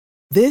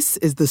This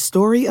is the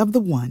story of the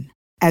one.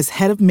 As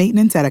head of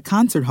maintenance at a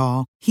concert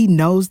hall, he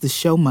knows the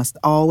show must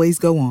always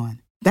go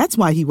on. That's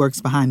why he works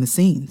behind the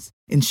scenes,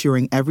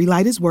 ensuring every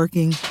light is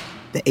working,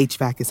 the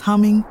HVAC is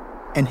humming,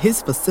 and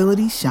his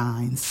facility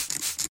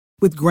shines.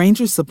 With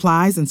Grainger's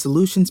supplies and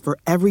solutions for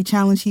every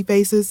challenge he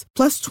faces,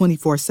 plus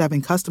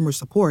 24/7 customer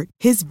support,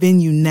 his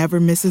venue never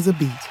misses a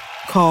beat.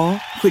 Call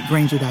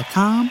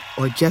quickgrainger.com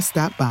or just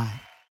stop by.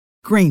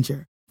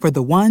 Grainger, for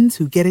the ones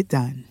who get it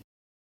done.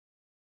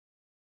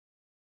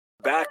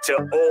 Back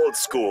to old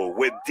school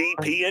with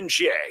DP and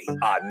J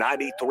on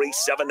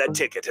 93.7 The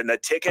Ticket and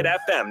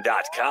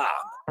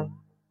theticketfm.com.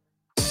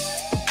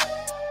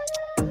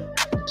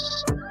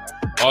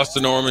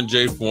 Austin Norman,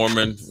 Jay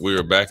Foreman, we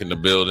are back in the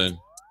building.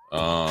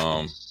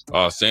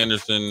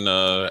 Sanderson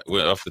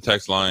went off the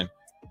text line.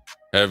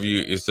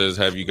 It says,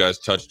 have you guys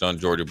touched on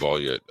Jordy Ball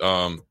yet?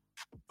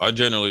 I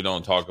generally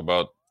don't talk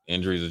about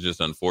injuries. It's just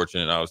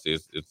unfortunate. Obviously,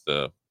 it's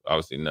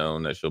obviously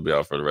known that she'll be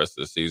out for the rest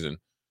of the season.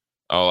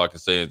 All I can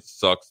say, it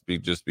sucks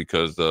just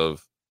because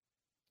of,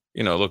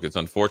 look, it's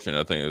unfortunate.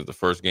 I think it was the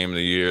first game of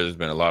the year. There's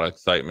been a lot of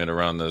excitement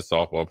around the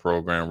softball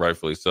program,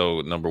 rightfully so.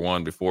 Number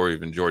one, before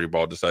even Jordy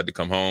Ball decided to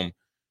come home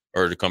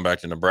or to come back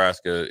to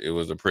Nebraska, it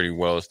was a pretty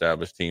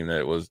well-established team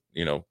that was,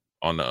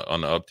 on the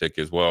uptick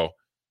as well.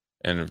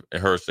 And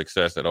her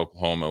success at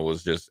Oklahoma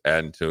was just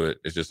adding to it.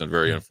 It's just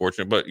very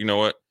unfortunate. But you know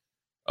what?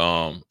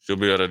 She'll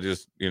be able to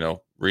just,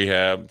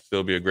 rehab,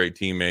 still be a great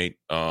teammate.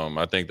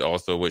 I think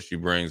also what she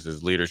brings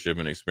is leadership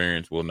and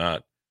experience will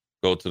not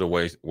go to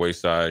the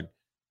wayside.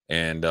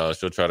 And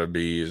she'll try to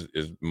be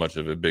as much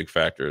of a big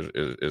factor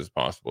as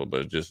possible.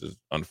 But it just is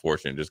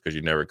unfortunate just because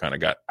you never kind of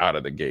got out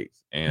of the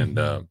gates. And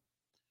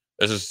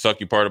that's just a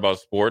sucky part about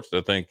sports.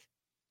 I think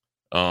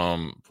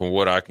from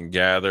what I can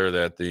gather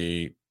that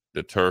the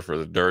turf or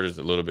the dirt is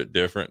a little bit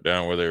different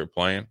down where they were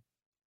playing.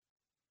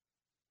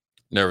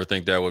 Never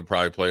think that would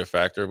probably play a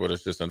factor, but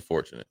it's just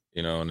unfortunate,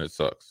 and it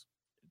sucks.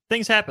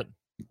 Things happen.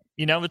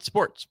 It's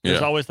sports.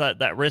 There's always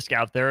that risk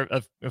out there.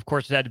 Of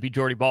course, it had to be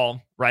Jordy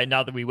Ball, right?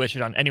 Not that we wish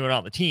it on anyone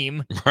on the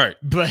team. Right.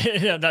 But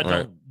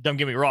don't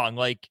get me wrong.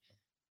 Like,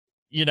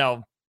 it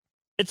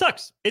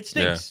sucks. It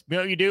stinks.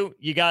 Yeah.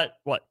 You got,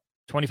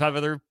 25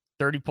 other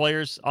 30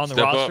 players on the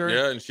Step roster? Up,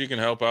 yeah, and she can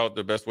help out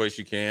the best way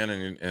she can.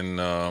 And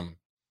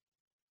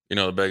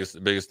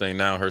the biggest thing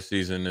now, her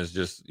season is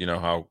just,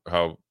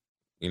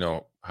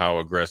 how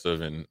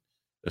aggressive and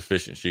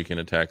efficient she can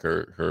attack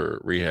her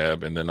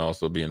rehab and then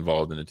also be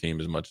involved in the team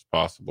as much as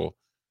possible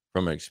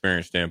from an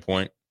experience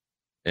standpoint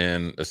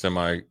and a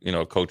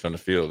coach on the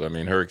field. I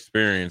mean, her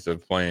experience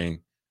of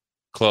playing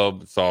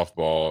club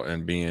softball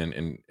and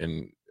being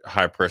in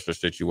high pressure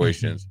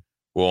situations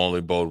will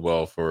only bode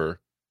well for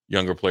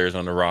younger players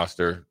on the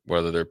roster,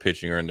 whether they're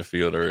pitching or in the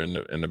field or in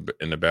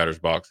the batter's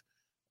box.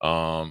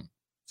 So,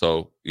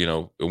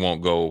 it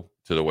won't go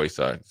to the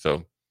wayside.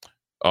 So,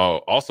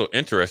 also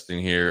interesting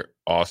here,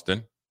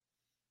 Austin,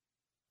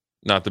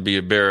 not to be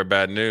a bearer of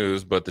bad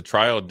news, but the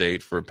trial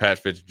date for Pat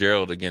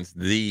Fitzgerald against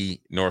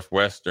the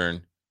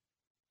Northwestern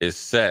is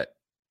set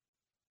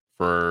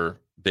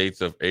for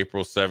dates of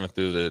April 7th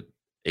through the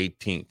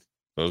 18th.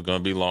 So it's going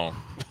to be long.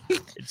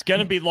 It's going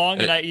to be long.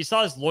 And you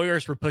saw his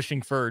lawyers were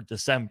pushing for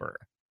December.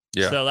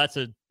 Yeah. So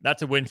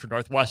that's a win for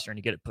Northwestern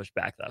to get it pushed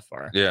back that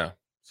far. Yeah.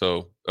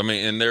 So, I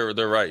mean, and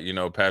they're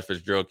right. Pat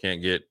Fitzgerald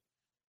can't get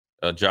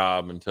a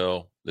job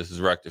until this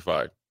is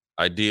rectified.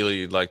 Ideally,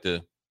 you'd like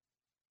to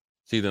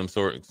see them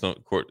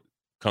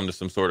come to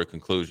some sort of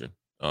conclusion,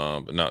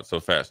 but not so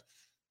fast.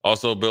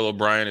 Also, Bill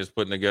O'Brien is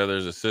putting together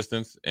his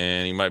assistants,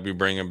 and he might be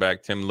bringing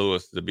back Tim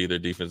Lewis to be their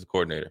defensive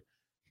coordinator.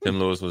 Tim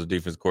Lewis was a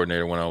defensive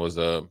coordinator when I was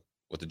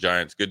with the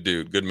Giants. Good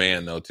dude, good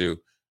man though too.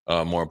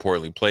 More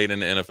importantly, played in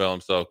the NFL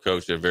himself,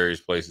 coached at various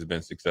places,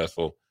 been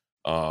successful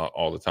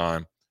all the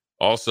time.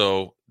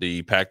 Also,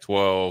 the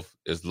Pac-12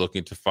 is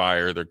looking to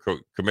fire their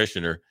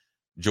commissioner,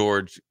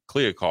 George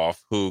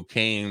Kliavkoff, who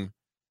came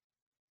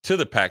to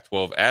the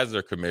Pac-12 as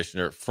their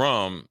commissioner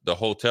from the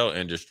hotel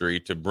industry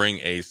to bring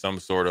some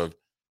sort of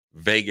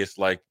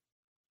Vegas-like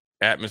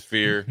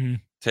atmosphere,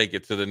 take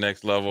it to the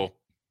next level.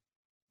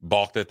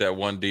 Balked at that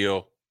one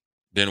deal,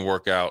 didn't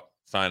work out,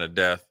 sign of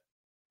death,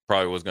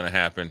 probably was going to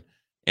happen.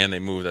 And they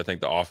moved, I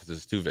think, the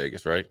offices to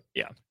Vegas, right?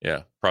 Yeah.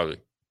 Yeah,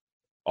 probably.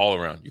 All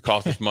around. You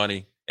cost us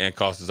money and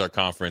cost us our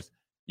conference.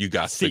 You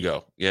got to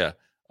go. Yeah.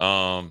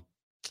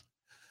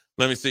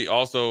 Let me see.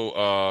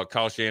 Also,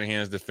 Kyle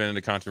Shanahan's defending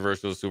the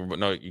controversial Super Bowl.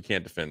 No, you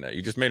can't defend that.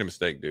 You just made a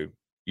mistake, dude.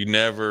 You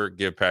never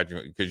give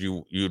Patrick, because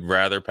you'd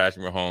rather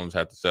Patrick Mahomes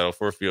have to settle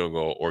for a field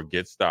goal or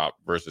get stopped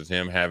versus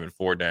him having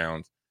 4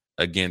 downs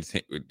against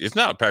him. It's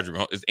not Patrick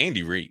Mahomes. It's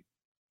Andy Reid.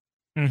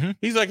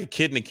 He's like a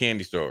kid in a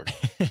candy store,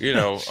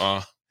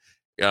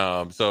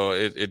 So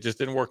it just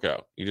didn't work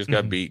out. You just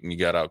got beat and you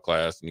got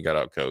outclassed and you got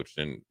outcoached,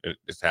 and it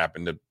just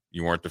happened that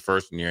you weren't the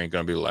first and you ain't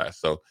going to be the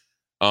last. So,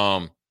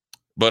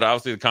 but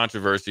obviously the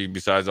controversy,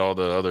 besides all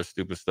the other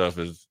stupid stuff,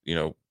 is,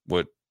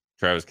 what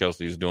Travis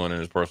Kelce is doing in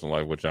his personal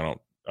life, which I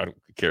don't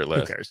care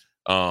less. Who cares?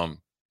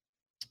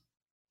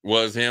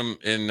 Was him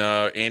and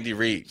Andy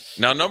Reid.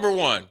 Now, number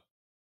one,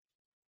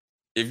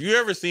 if you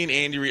ever seen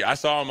Andy Reid, I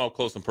saw him up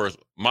close and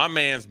personal. My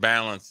man's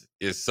balance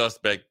is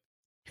suspect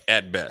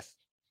at best.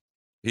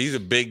 He's a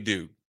big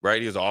dude,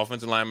 right? He was an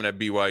offensive lineman at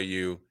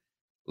BYU,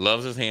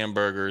 loves his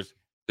hamburgers.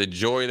 The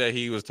joy that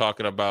he was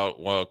talking about,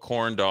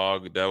 corn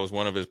dog, that was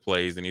one of his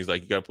plays. And he's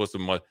like, you got to put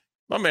some money.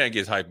 My man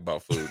gets hype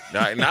about food.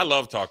 And I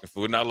love talking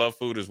food, and I love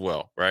food as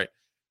well, right?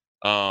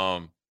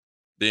 The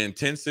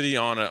intensity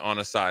on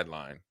a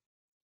sideline.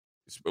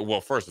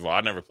 Well, first of all,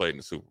 I never played in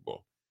the Super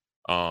Bowl.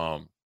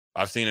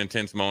 I've seen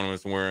intense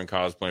moments when we were in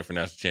college playing for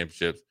national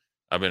championships.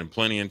 I've been in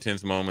plenty of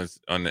intense moments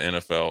on the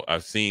NFL.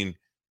 I've seen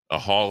a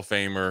Hall of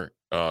Famer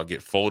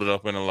get folded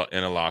up in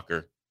a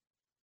locker.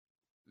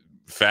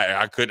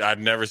 I'd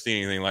never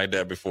seen anything like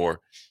that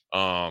before.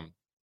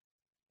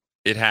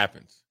 It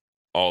happens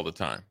all the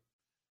time.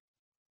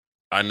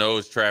 I know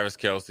it's Travis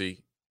Kelce,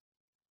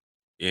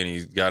 and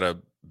he's got a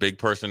big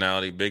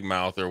personality, big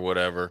mouth or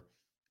whatever,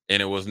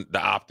 and it wasn't, the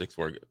optics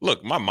were good.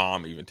 Look, my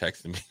mom even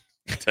texted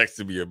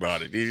me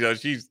about it.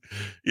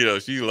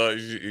 She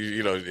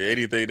loves,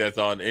 anything that's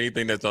on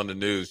the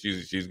news,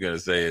 she's gonna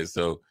say it.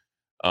 So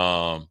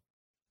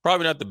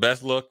probably not the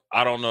best look.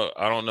 I don't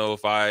know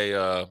if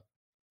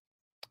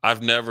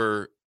I've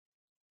never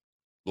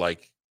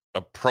like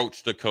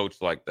approached a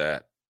coach like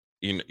that.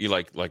 You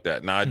like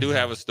that. Now I do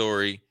have a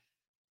story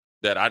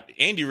that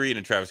Andy Reid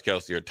and Travis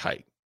Kelce are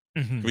tight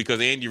because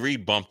Andy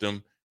Reid bumped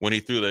him when he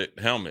threw the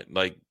helmet.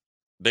 Like,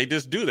 they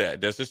just do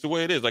that. That's just the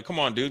way it is. Like, come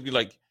on, dude.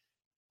 Like,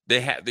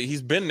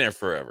 he's been there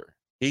forever.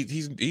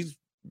 He's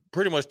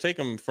pretty much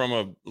taken from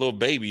a little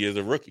baby as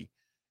a rookie.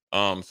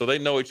 So they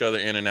know each other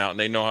in and out, and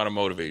they know how to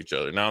motivate each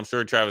other. Now, I'm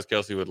sure Travis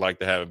Kelce would like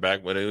to have it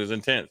back, but it was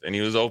intense, and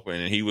he was open,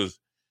 and he was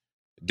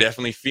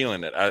definitely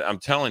feeling it. I'm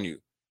telling you,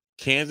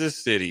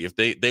 Kansas City, if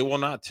they will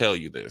not tell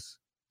you this,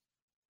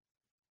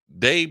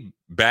 they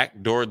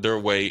backdoored their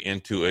way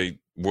into a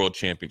world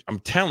championship. I'm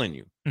telling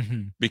you,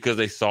 because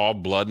they saw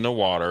blood in the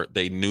water.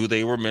 They knew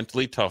they were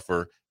mentally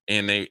tougher,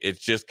 and it's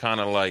just kind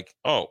of like,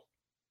 oh,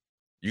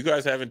 you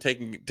guys haven't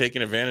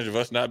taken advantage of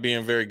us not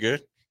being very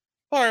good.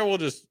 All right,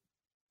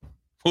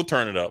 we'll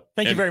turn it up.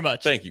 Thank you very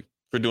much. Thank you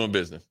for doing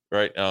business.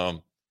 Right.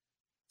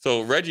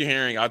 So Reggie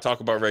Herring, I'll talk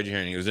about Reggie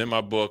Herring. He was in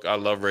my book. I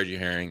love Reggie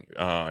Herring.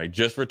 He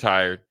just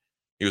retired.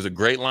 He was a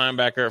great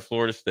linebacker at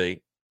Florida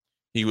State.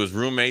 He was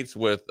roommates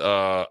with,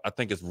 I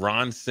think it's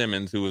Ron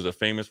Simmons, who was a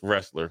famous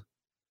wrestler.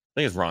 I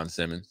think it's Ron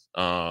Simmons,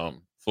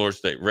 Florida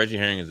State. Reggie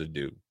Herring is a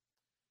dude.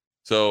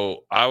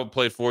 So I would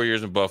play 4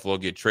 years in Buffalo,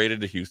 get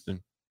traded to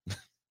Houston.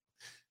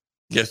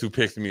 Guess who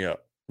picks me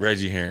up?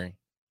 Reggie Herring.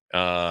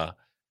 And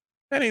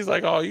he's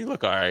like, oh, you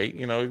look all right.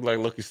 You know,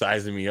 he's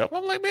sizing me up.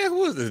 I'm like, man,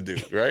 who is this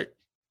dude, right?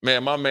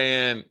 Man, my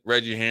man,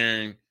 Reggie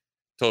Herring,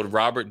 told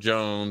Robert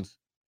Jones,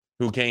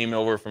 who came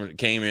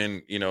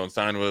in, and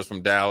signed with us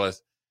from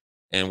Dallas,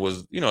 and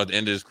was, at the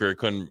end of his career,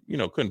 couldn't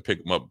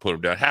pick him up and put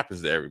him down.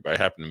 Happens to everybody.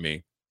 Happened to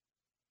me.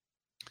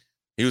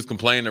 He was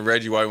complaining to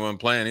Reggie why he wasn't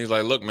playing. He's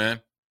like, look,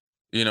 man,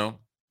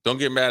 don't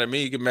get mad at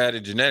me. You get mad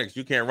at genetics.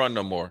 You can't run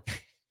no more.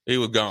 He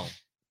was gone.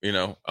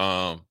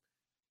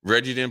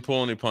 Reggie didn't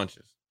pull any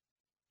punches.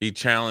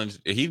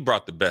 He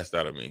brought the best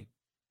out of me.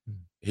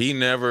 He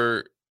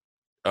never,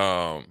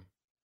 I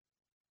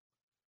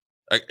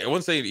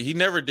wouldn't say he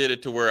never did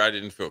it to where I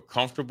didn't feel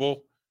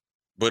comfortable,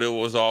 but it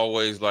was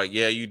always like,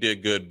 yeah, you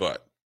did good,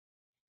 but.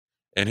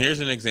 And here's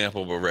an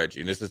example of a Reggie,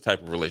 and this is the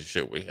type of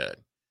relationship we had.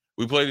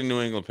 We played the New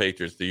England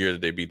Patriots the year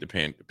that they beat the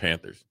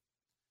Panthers.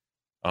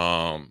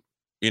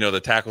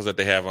 The tackles that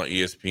they have on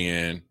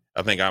ESPN,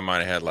 I think I might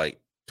have had like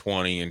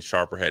 20 and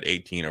Sharper had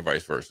 18 or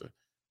vice versa.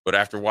 But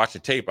after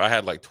watching tape, I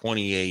had like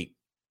 28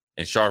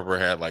 and Sharper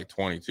had like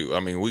 22. I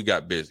mean, we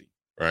got busy,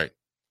 right?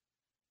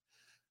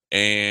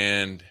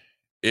 And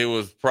it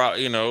was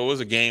it was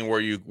a game where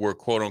you were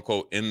quote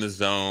unquote in the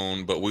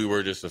zone, but we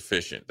were just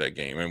efficient that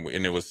game.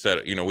 And it was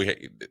set, we had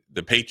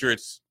the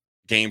Patriots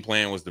game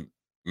plan was to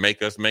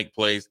make us make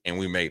plays, and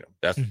we made them.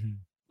 That's,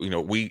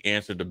 we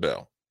answered the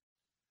bell.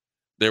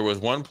 There was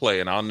one play,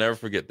 and I'll never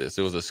forget this.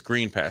 It was a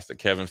screen pass to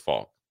Kevin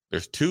Falk.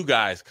 There's two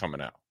guys coming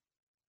out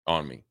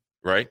on me,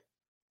 right?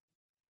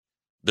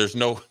 There's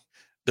no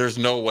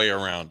way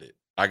around it.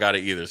 I got to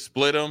either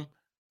split them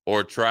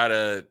or try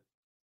to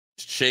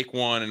shake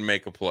one and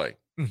make a play.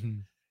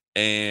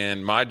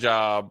 And my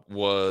job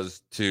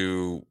was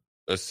to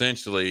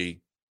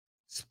essentially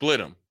split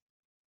them,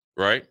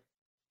 right?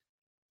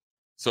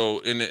 So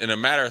in a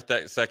matter of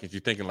seconds,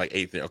 you're thinking like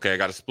eight things. Okay, I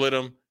got to split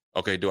them.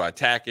 Okay, do I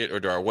attack it or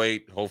do I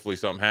wait? Hopefully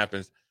something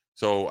happens.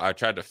 So I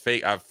tried to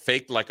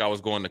faked like I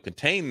was going to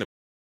contain them.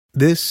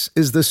 This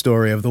is the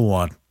story of the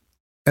one.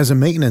 As a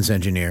maintenance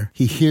engineer,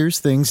 he hears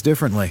things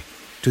differently.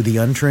 To the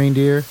untrained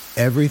ear,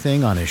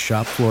 everything on his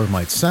shop floor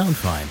might sound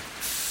fine,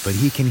 but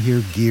he can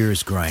hear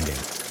gears grinding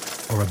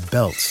or a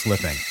belt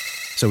slipping.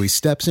 So he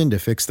steps in to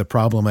fix the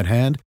problem at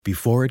hand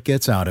before it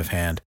gets out of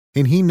hand.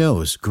 And he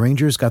knows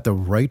Grainger's got the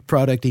right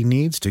product he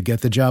needs to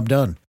get the job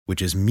done,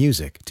 which is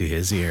music to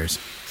his ears.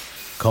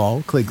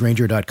 Call, click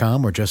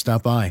Grainger.com, or just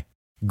stop by.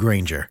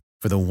 Grainger,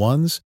 for the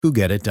ones who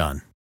get it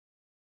done.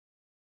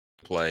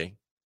 Play,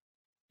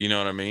 You know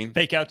what I mean?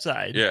 Fake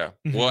outside. Yeah.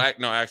 Well,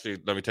 no,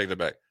 actually, let me take that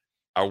back.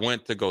 I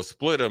went to go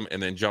split him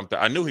and then jumped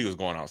out. I knew he was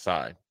going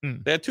outside.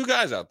 They had 2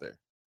 guys out there.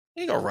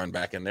 He ain't gonna run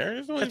back in there.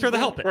 That's where the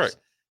help is. Right.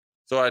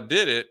 So I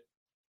did it,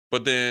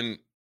 but then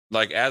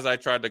like as I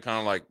tried to kind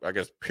of like, I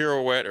guess,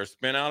 pirouette or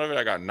spin out of it,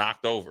 I got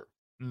knocked over.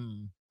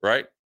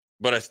 Right.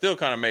 But I still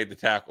kind of made the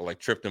tackle, like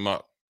tripped him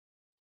up.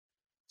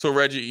 So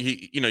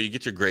Reggie, you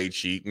get your grade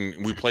sheet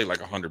and we played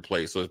like 100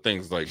 plays. So the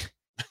thing's like,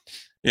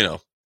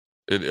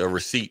 a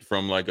receipt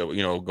from like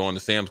going to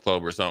Sam's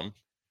Club or something.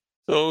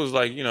 So it was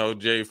like,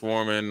 Jay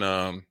Foreman,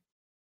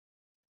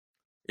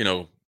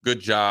 good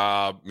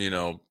job,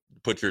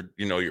 put your,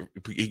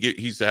 he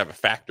used to have a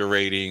factor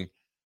rating,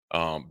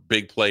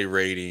 big play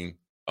rating,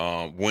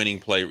 winning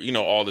play,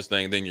 all this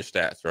thing, then your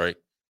stats, right?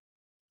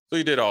 So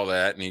he did all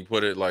that and he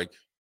put it like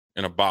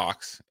in a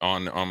box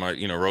on my,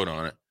 wrote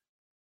on it.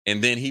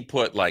 And then he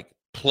put like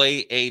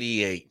play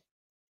 88.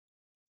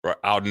 Right.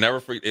 I'll never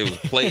forget. It was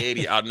play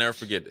 80. I'll never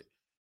forget it.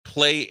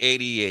 Play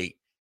 88.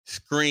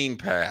 Screen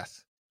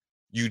pass.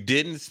 You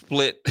didn't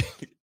split.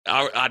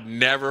 I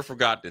never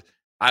forgot this.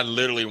 I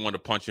literally wanted to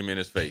punch him in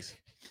his face.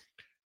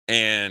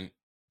 And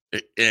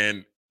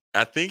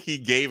I think he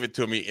gave it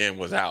to me and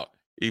was out.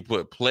 He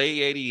put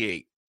play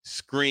 88.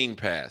 Screen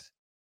pass.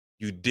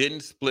 You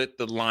didn't split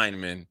the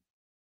lineman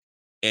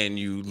and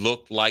you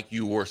looked like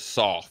you were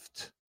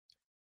soft.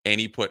 And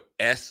he put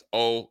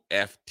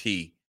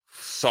SOFT,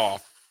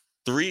 soft,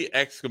 3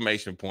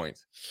 exclamation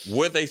points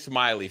with a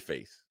smiley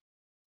face.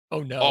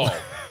 Oh, no.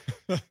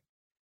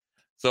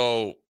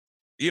 So,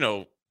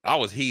 I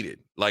was heated.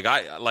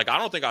 I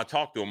don't think I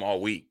talked to him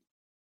all week.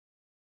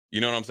 You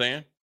know what I'm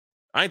saying?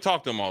 I ain't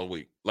talked to him all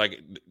week. Like,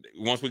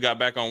 once we got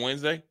back on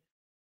Wednesday,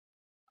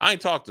 I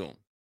ain't talked to him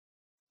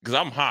because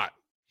I'm hot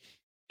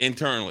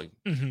internally,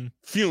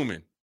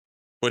 fuming.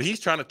 But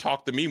he's trying to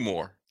talk to me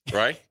more,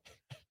 right?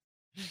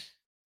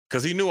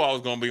 Because he knew I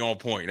was going to be on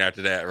point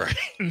after that,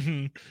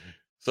 right?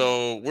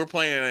 So we're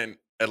playing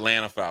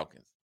Atlanta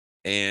Falcons,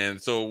 and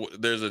so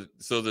there's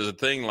a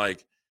thing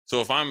like,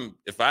 so if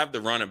I have the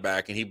running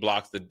back and he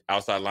blocks the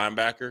outside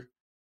linebacker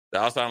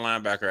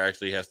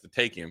actually has to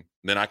take him.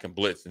 Then I can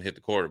blitz and hit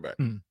the quarterback.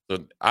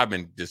 So I've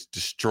been just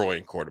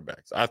destroying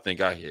quarterbacks. I think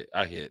I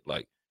hit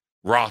like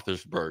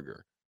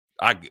Roethlisberger.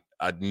 I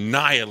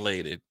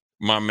annihilated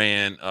my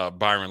man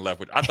Byron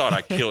Leftwich. I thought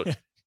I killed.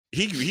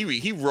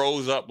 He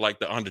rose up like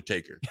the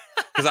Undertaker.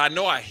 Because I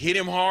know I hit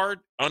him hard.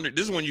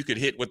 This is when you could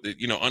hit with the,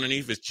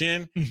 underneath his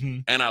chin.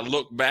 And I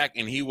looked back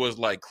and he was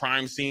like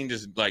crime scene,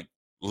 just like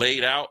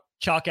laid out.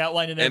 Chalk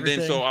outline and everything.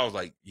 And then so I was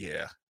like,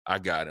 yeah, I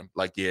got him.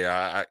 Like,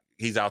 yeah,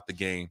 he's out the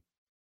game.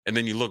 And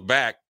then you look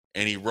back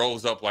and he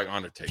rose up like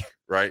Undertaker,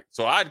 right?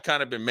 So I'd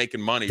kind of been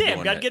making money.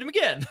 Damn, got to get him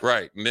again.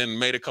 Right. And then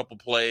made a couple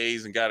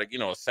plays and got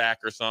a sack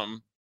or something.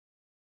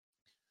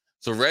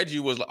 So Reggie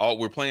was,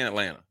 we're playing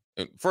Atlanta.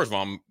 First of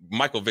all,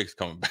 Michael Vick's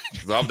coming back.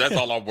 So that's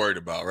all I'm worried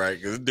about, right?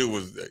 Because this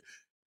dude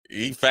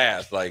he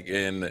fast,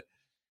 and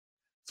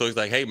so he's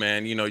like, "Hey,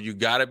 man, you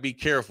got to be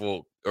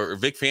careful." Or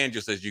Vic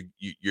Fangio says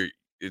you're.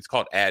 It's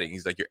called adding.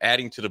 He's like, "You're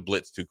adding to the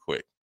blitz too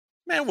quick."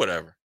 Man,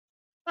 whatever.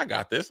 I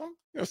got this. I'm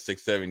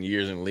 6-7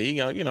 years in the league.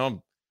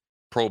 I'm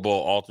Pro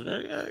Bowl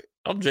alternate.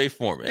 I'm Jay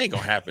Foreman. It ain't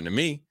gonna happen to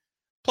me.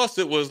 Plus,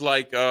 it was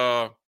like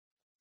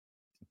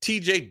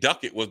T.J.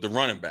 Duckett was the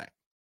running back.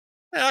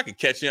 Man, I could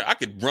catch him. I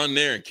could run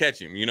there and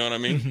catch him. You know what I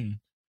mean?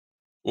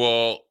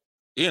 Well,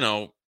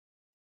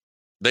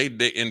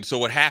 they and so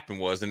what happened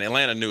was, and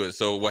Atlanta knew it.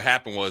 So what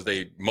happened was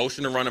they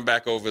motioned the running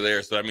back over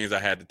there. So that means I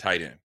had the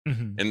tight end.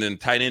 And then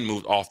tight end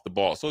moved off the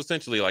ball. So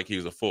essentially like he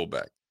was a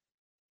fullback.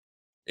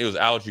 It was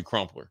Algie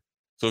Crumpler.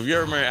 So if you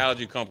ever remember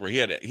Algie Crumpler, he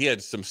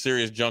had some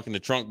serious junk in the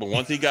trunk, but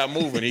once he got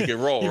moving, he could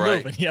roll,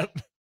 right? Moving, yep.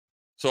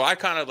 So I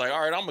kind of like, all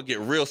right, I'm going to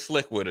get real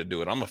slick with it,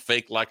 do it. I'm going to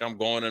fake like I'm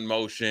going in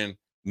motion.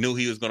 Knew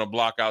he was going to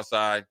block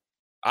outside.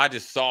 I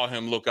just saw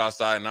him look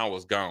outside and I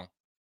was gone.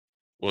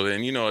 Well,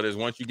 then it is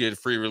once you get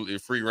free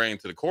reign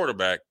to the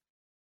quarterback,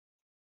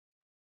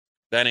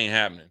 that ain't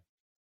happening.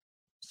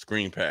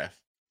 Screen pass.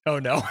 Oh,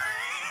 no.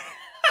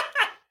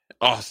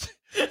 Austin.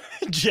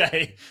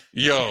 Jay.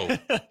 Yo.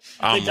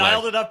 They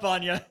dialed it up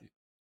on you.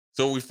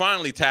 So we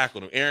finally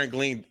tackled him. Aaron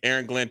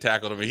Glenn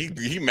tackled him. And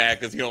he mad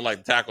because he don't like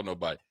to tackle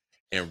nobody.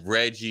 And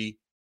Reggie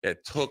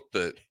that took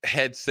the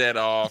headset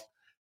off,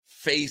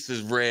 face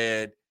is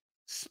red,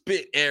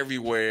 spit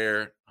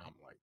everywhere. I'm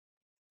like,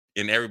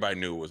 and everybody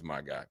knew it was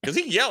my guy. Because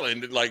he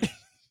yelling like,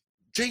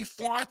 Jay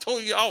Foreman, I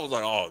told you. I was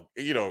like, oh,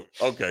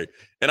 okay.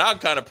 And I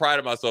kind of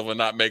prided myself on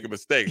not making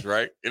mistakes,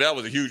 right? And that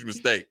was a huge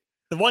mistake.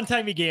 The one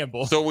time he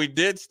gambled. So we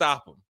did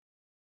stop him,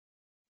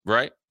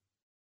 right?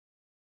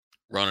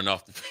 Running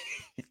off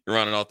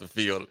the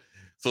field.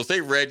 So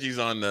say Reggie's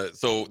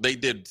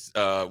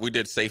we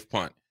did safe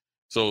punt.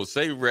 So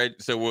say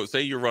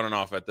you're running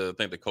off at I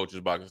think the coach's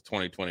box is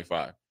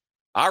 20-25.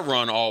 I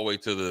run all the way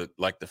to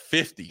the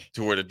 50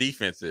 to where the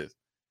defense is.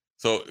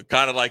 So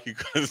kind of like you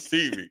couldn't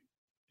see me,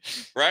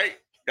 right?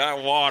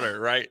 Got water,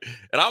 right?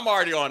 And I'm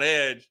already on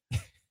edge.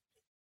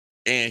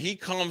 And he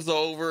comes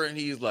over and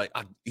he's like,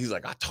 I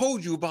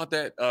told you about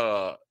that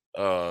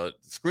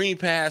screen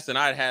pass, and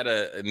I'd had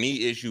a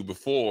knee issue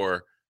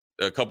before,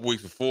 a couple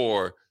weeks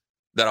before,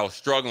 that I was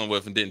struggling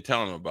with and didn't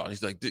tell him about.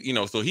 He's like,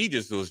 so he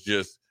was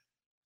just,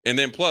 and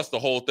then plus the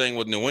whole thing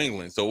with New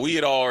England. So we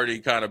had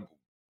already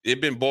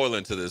it'd been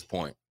boiling to this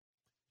point.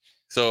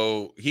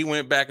 So he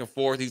went back and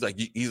forth. He's like,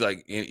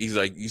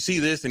 you see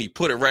this? And he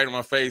put it right in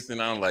my face.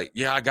 And I'm like,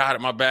 yeah, I got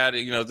it. My bad.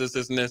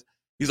 This, and this.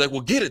 He's like,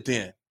 well, get it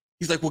then.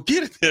 He's like, well,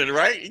 get it then,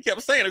 right? He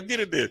kept saying, get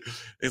it then.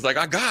 He's like,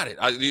 I got it.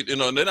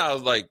 And then I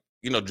was like,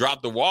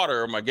 drop the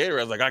water on my Gatorade.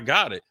 I was like, I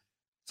got it.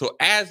 So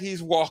as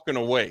he's walking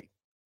away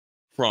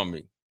from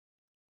me,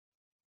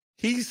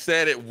 he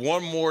said it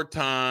one more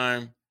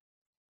time.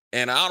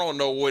 And I don't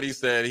know what he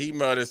said. He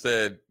might have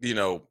said,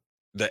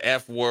 the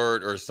F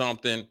word or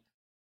something.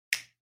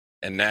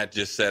 And that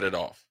just set it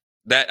off.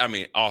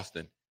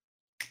 Austin,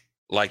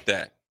 like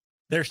that.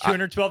 There's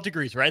 212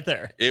 degrees right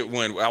there. I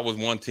was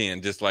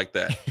 110, just like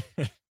that.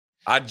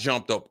 I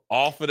jumped up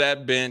off of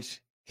that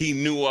bench. He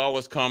knew I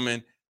was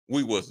coming.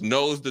 We was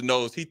nose to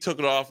nose. He took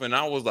it off, and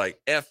I was like,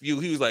 F you.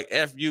 He was like,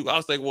 F you. I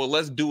was like, well,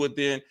 let's do it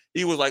then.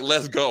 He was like,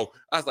 let's go.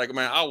 I was like,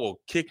 man, I will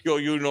kick your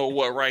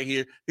you-know-what right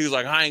here. He was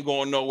like, I ain't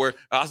going nowhere.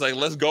 I was like,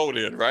 let's go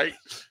then, right?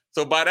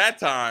 So by that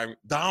time,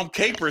 Dom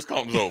Capers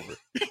comes over,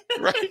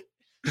 right?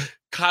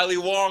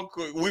 Kylie Wong,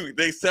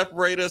 they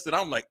separate us, and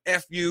I'm like,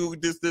 F you,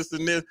 this,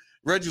 and this.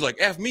 Reggie's like,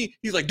 F me.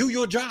 He's like, do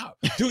your job.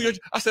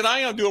 I said,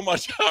 I am doing my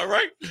job,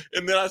 right?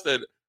 And then I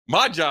said,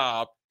 my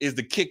job is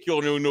to kick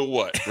your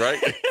know-what,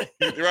 right?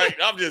 Right?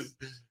 I'm just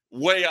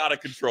way out of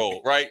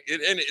control, right?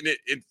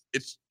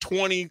 It's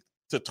 20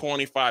 to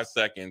 25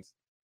 seconds,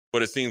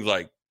 but it seems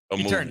like a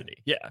eternity.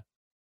 Movie. Yeah.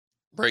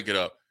 Break it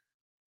up.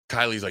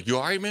 Kylie's like, you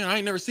all right, man? I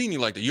ain't never seen you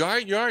like that. You all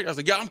right? You all right? I was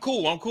like, yeah, I'm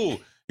cool.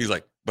 He's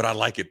like, but I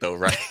like it though,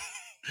 right?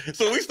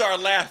 So we start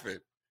laughing.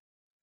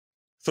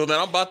 So then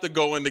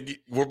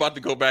we're about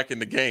to go back in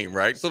the game,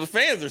 right? So the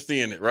fans are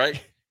seeing it,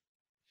 right?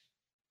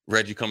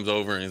 Reggie comes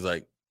over and he's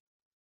like,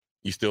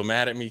 you still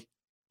mad at me?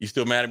 You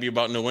still mad at me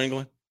about New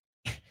England?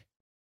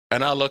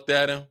 And I looked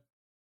at him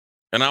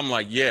and I'm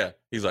like, yeah.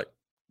 He's like,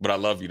 but I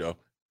love you though.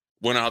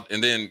 Went out,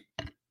 and then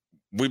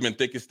we've been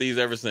thick as thieves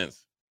ever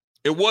since.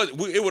 It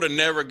would have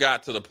never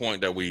got to the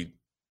point that we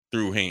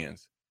threw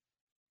hands.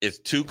 It's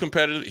too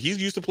competitive. He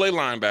used to play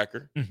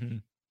linebacker. Mm-hmm.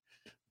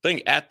 I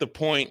think at the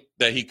point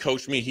that he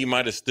coached me, he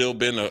might have still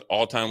been an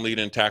all-time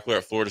leading tackler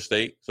at Florida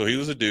State. So he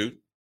was a dude.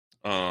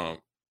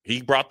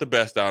 He brought the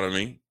best out of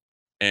me,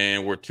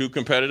 and we're two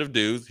competitive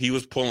dudes. He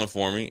was pulling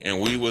for me, and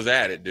we was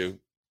at it, dude.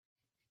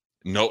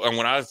 No, and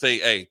when I say,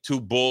 hey, two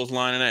bulls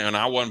lining up, and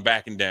I wasn't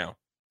backing down,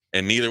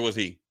 and neither was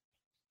he,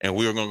 and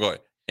we were going to go.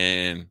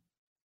 And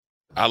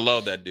I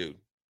love that dude.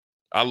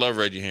 I love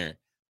Reggie Herring.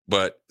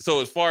 But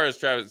so as far as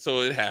Travis, so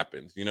it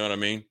happens. You know what I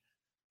mean?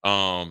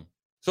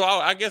 So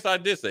I guess I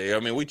did say,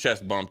 we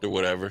chest bumped or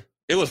whatever.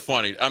 It was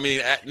funny.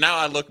 Now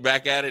I look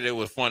back at it, it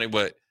was funny,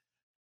 but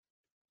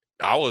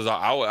I was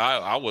out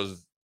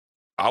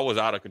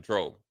of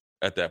control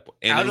at that point.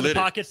 And out of the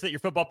pockets that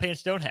your football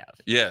pants don't have.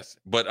 Yes,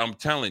 but I'm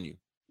telling you,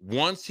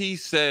 once he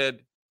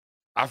said,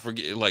 I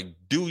forget, like,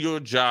 do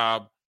your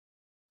job,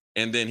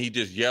 and then he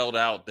just yelled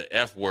out the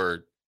F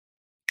word,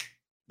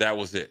 that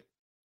was it.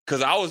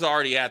 Because I was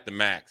already at the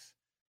max.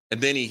 And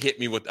then he hit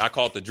me with, I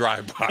call it the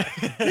drive-by.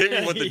 Hit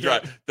me with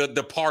the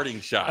the parting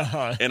shot.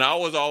 Uh-huh. And I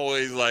was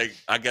always like,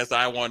 I guess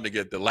I wanted to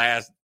get the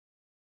last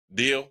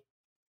deal.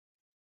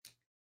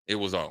 It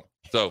was on.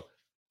 So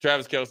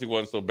Travis Kelce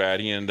wasn't so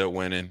bad. He ended up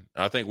winning.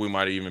 I think we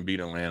might have even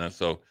beat Atlanta.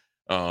 So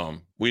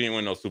we didn't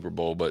win no Super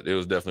Bowl, but it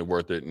was definitely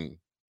worth it. And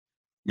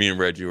me and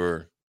Reggie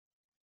were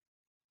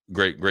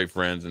great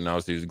friends. And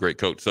obviously he's a great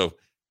coach. So,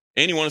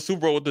 and he won a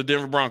Super Bowl with the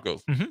Denver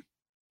Broncos. Mm-hmm.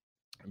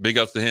 Big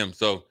ups to him.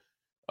 So,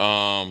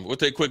 we'll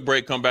take a quick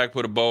break, come back,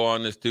 put a bow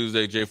on this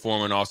Tuesday. Jay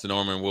Foreman, Austin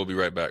Orman. We'll be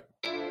right back.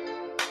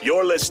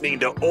 You're listening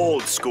to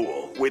Old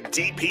School with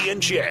DP and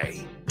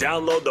J.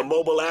 Download the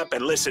mobile app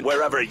and listen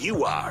wherever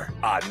you are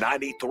on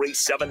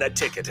 93.7 The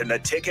Ticket and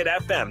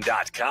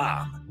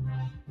theticketfm.com.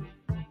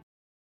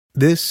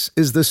 This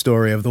is the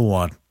story of the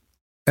one.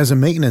 As a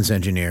maintenance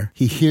engineer,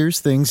 he hears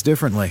things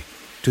differently.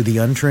 To the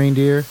untrained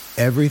ear,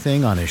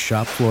 everything on his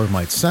shop floor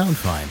might sound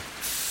fine,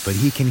 but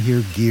he can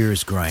hear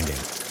gears grinding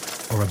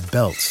or a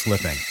belt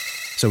slipping.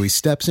 So he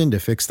steps in to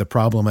fix the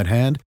problem at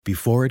hand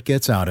before it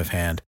gets out of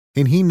hand.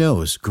 And he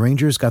knows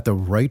Grainger's got the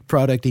right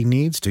product he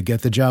needs to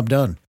get the job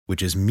done,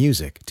 which is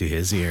music to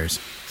his ears.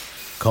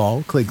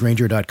 Call, click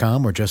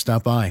Grainger.com, or just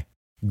stop by.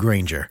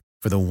 Grainger,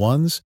 for the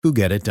ones who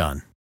get it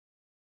done.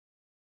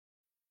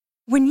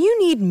 When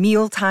you need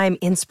mealtime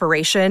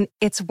inspiration,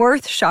 it's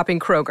worth shopping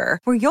Kroger,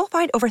 where you'll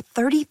find over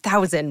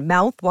 30,000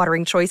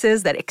 mouth-watering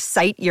choices that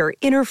excite your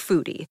inner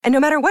foodie. And no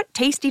matter what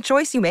tasty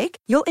choice you make,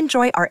 you'll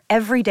enjoy our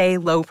everyday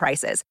low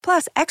prices,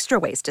 plus extra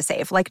ways to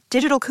save, like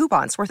digital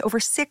coupons worth over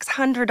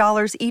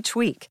 $600 each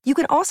week. You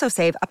can also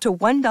save up to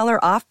 $1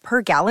 off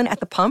per gallon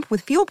at the pump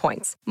with fuel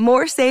points.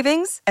 More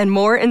savings and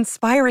more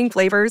inspiring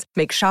flavors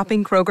make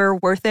shopping Kroger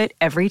worth it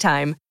every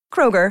time.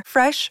 Kroger,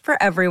 fresh for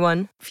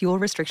everyone. Fuel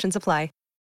restrictions apply.